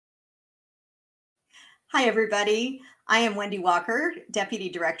Hi, everybody. I am Wendy Walker, Deputy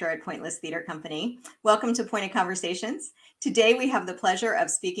Director at Pointless Theater Company. Welcome to Pointed Conversations. Today, we have the pleasure of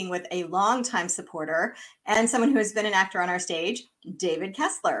speaking with a longtime supporter and someone who has been an actor on our stage, David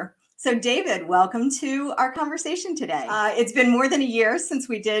Kessler. So David, welcome to our conversation today. It's been more than a year since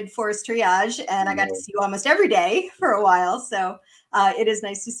we did Forest Triage, and I got to see you almost every day for a while. So it is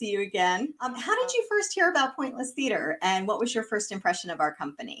nice to see you again. How did you first hear about Pointless Theater, and what was your first impression of our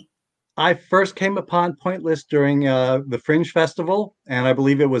company? I first came upon Pointless during the Fringe Festival, and I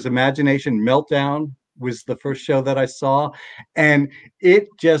believe it was Imagination Meltdown was the first show that I saw, and it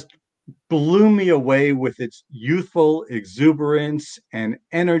just blew me away with its youthful exuberance and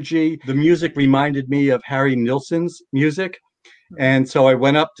energy. The music reminded me of Harry Nilsson's music, and so I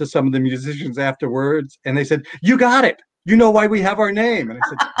went up to some of the musicians afterwards, and they said, "You got it. You know why we have our name." And I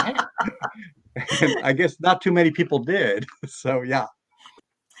said, "Yeah." And I guess not too many people did. So yeah.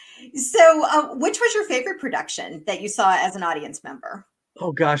 So, which was your favorite production that you saw as an audience member?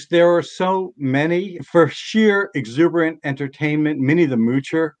 Oh gosh, there are so many. For sheer exuberant entertainment, Minnie the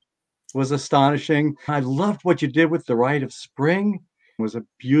Moocher was astonishing. I loved what you did with The Rite of Spring. It was a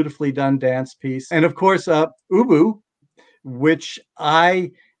beautifully done dance piece. And of course, Ubu, which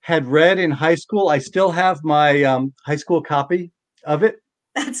I had read in high school. I still have my high school copy of it.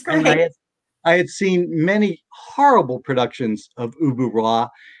 That's And great. I had seen many horrible productions of Ubu Ra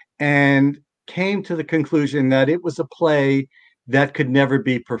and came to the conclusion that it was a play that could never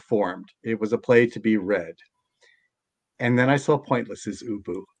be performed. It was a play to be read. And then I saw Pointless's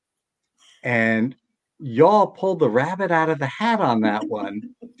Ubu. And y'all pulled the rabbit out of the hat on that one.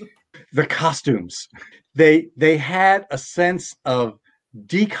 The costumes. They had a sense of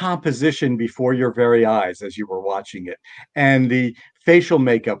decomposition before your very eyes as you were watching it. And the facial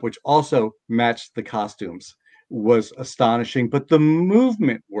makeup, which also matched the costumes, was astonishing. But the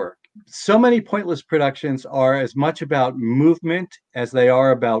movement work, so many Pointless productions are as much about movement as they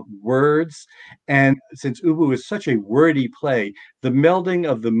are about words. And since Ubu is such a wordy play, the melding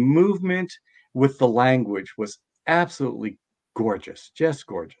of the movement with the language was absolutely gorgeous, just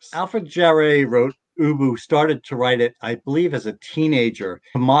gorgeous. Alfred Jarre wrote Ubu, started to write it, I believe, as a teenager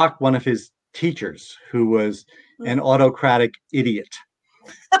to mock one of his teachers who was an autocratic idiot.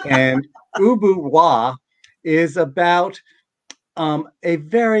 And Ubu Wa is about a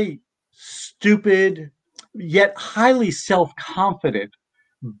very stupid, yet highly self confident,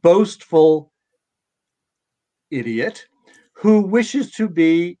 boastful idiot who wishes to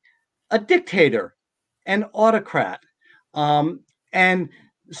be a dictator, an autocrat, and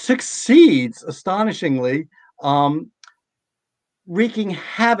succeeds astonishingly, um, wreaking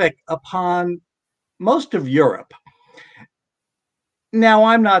havoc upon most of Europe. Now,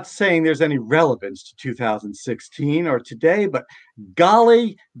 I'm not saying there's any relevance to 2016 or today, but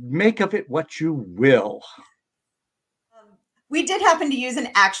golly, make of it what you will. We did happen to use an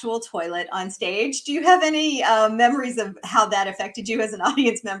actual toilet on stage. Do you have any memories of how that affected you as an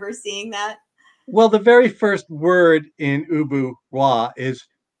audience member seeing that? Well, the very first word in Ubu Wa is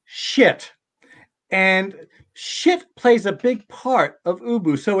shit. And shit plays a big part of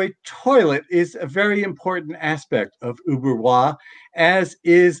Ubu. So a toilet is a very important aspect of Ubu Wa, as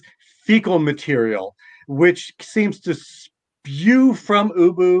is fecal material, which seems to spew from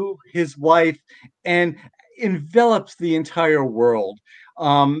Ubu, his wife, and envelops the entire world.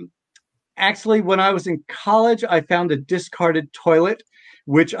 Um, Actually, when I was in college, I found a discarded toilet,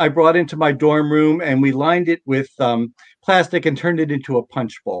 which I brought into my dorm room, and we lined it with plastic and turned it into a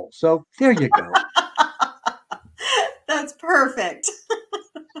punch bowl. So there you go. That's perfect.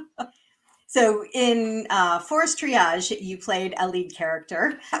 So in Forest Triage, you played a lead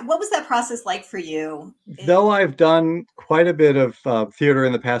character. What was that process like for you? Though I've done quite a bit of theater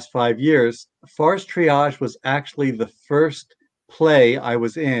in the past 5 years, Forest Triage was actually the first play I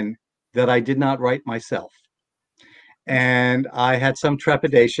was in that I did not write myself. And I had some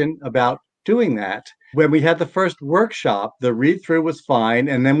trepidation about doing that. When we had the first workshop, the read through was fine.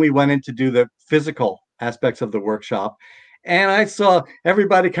 And then we went in to do the physical aspects of the workshop. And I saw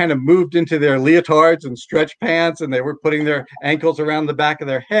everybody kind of moved into their leotards and stretch pants, and they were putting their ankles around the back of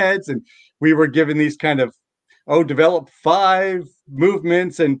their heads. And we were given these kind of, oh, develop 5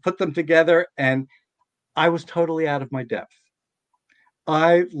 movements and put them together. And I was totally out of my depth.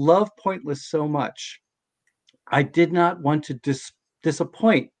 I love Pointless so much. I did not want to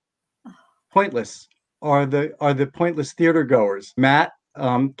disappoint Pointless or the Pointless theater goers. Matt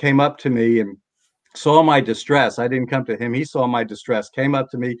came up to me and saw my distress. I didn't come to him. He saw my distress, came up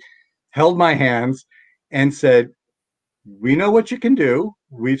to me, held my hands, and said, "We know what you can do.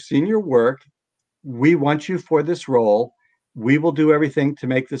 We've seen your work. We want you for this role. We will do everything to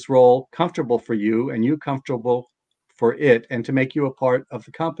make this role comfortable for you and you comfortable for it and to make you a part of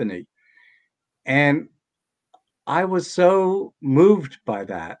the company. And I was so moved by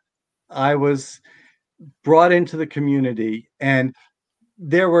that. I was brought into the community, and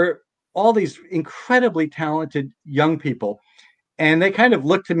there were all these incredibly talented young people. And they kind of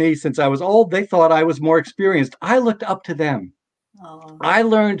looked to me, since I was old, they thought I was more experienced. I looked up to them. Oh, I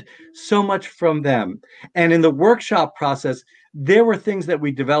learned so much from them. And in the workshop process, there were things that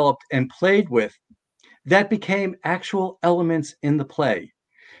we developed and played with that became actual elements in the play.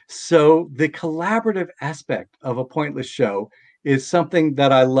 So the collaborative aspect of a pointless show is something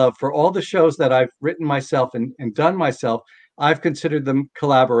that I love. For all the shows that I've written myself and done myself, I've considered them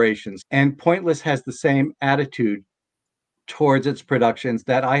collaborations. And Pointless has the same attitude towards its productions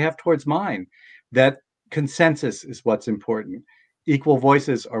that I have towards mine, that consensus is what's important. Equal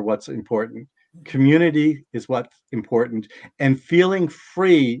voices are what's important. Community is what's important, and feeling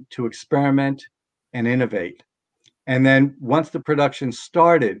free to experiment and innovate. And then once the production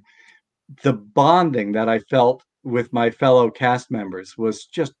started, the bonding that I felt with my fellow cast members was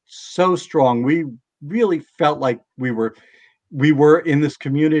just so strong. We really felt like we were in this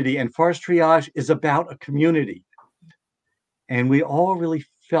community, and Farce Triage is about a community. And we all really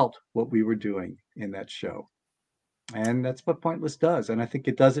felt what we were doing in that show. And that's what Pointless does. And I think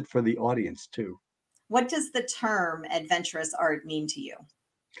it does it for the audience too. what does the term adventurous art mean to you?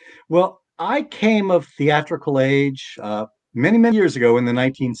 Well, I came of theatrical age many, many years ago in the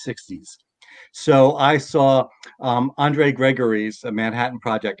 1960s. So I saw Andre Gregory's Manhattan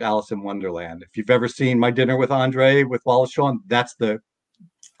Project, Alice in Wonderland. If you've ever seen My Dinner with Andre with Wallace Shawn, that's the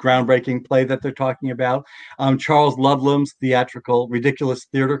groundbreaking play that they're talking about. Charles Ludlam's theatrical Ridiculous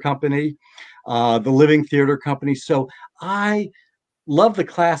Theater Company, the Living Theater Company. So I love the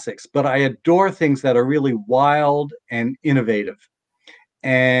classics, but I adore things that are really wild and innovative.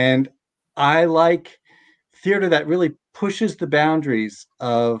 And I like theater that really pushes the boundaries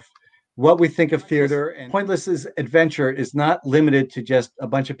of what we think of theater. And Pointless's adventure is not limited to just a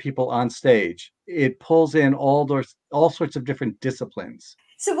bunch of people on stage. It pulls in all sorts of different disciplines.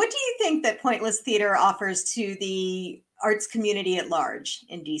 So, what do you think that Pointless Theater offers to the arts community at large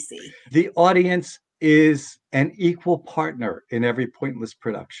in DC? The audience is an equal partner in every Pointless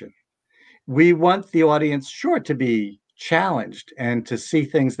production. We want the audience, sure, to be challenged and to see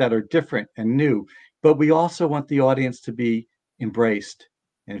things that are different and new, but we also want the audience to be embraced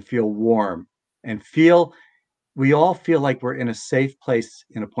and feel warm and we all feel like we're in a safe place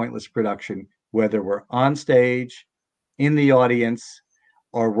in a Pointless production, whether we're on stage, in the audience,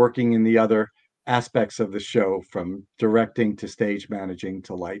 or working in the other aspects of the show, from directing to stage managing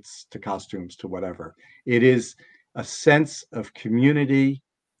to lights to costumes to whatever. It is a sense of community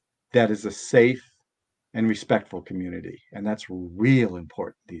that is a safe and respectful community. And that's real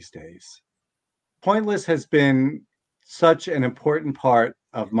important these days. Pointless has been such an important part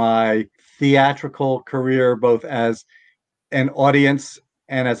of my theatrical career, both as an audience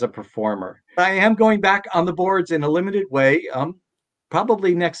and as a performer. I am going back on the boards in a limited way,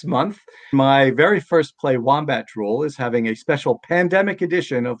 probably next month. My very first play, Wombat Drool, is having a special pandemic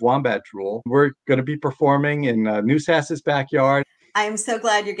edition of Wombat Drool. We're going to be performing in New Sass's backyard. I am so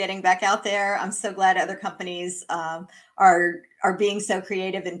glad you're getting back out there. I'm so glad other companies are being so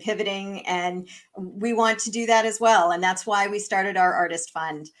creative and pivoting, and we want to do that as well. And that's why we started our Artist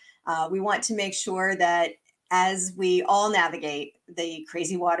Fund. We want to make sure that as we all navigate the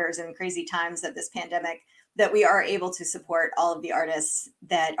crazy waters and crazy times of this pandemic, that we are able to support all of the artists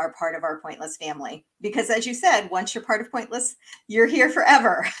that are part of our Pointless family. Because as you said, once you're part of Pointless, you're here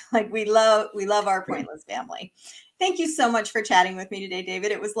forever. Like we love our Pointless family. Thank you so much for chatting with me today,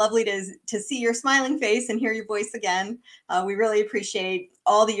 David. It was lovely to see your smiling face and hear your voice again. We really appreciate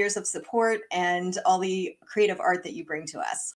all the years of support and all the creative art that you bring to us.